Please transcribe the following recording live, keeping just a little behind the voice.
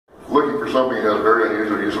for something that has a very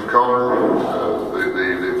unusual use of color.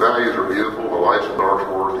 The values are beautiful, the lights and darks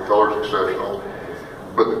work, the color is exceptional,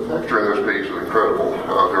 but the texture in this piece is incredible.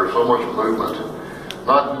 There's so much movement,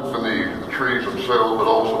 not just in the trees themselves, but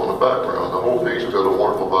also in the background. The whole piece has got a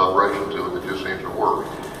wonderful vibration to it that just seems to work.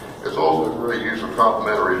 It's also a great use of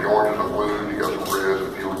complementary oranges and blues. You got some reds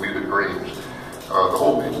and a few muted greens. The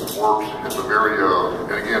whole piece works. It's a very, and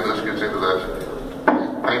again, this gets into that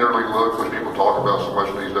painterly look which people talk about so much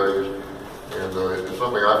these days. And it's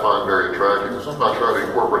something I find very attractive. It's something I try to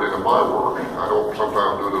incorporate into my work. I don't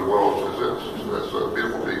sometimes do it as well as this. It's a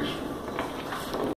beautiful piece.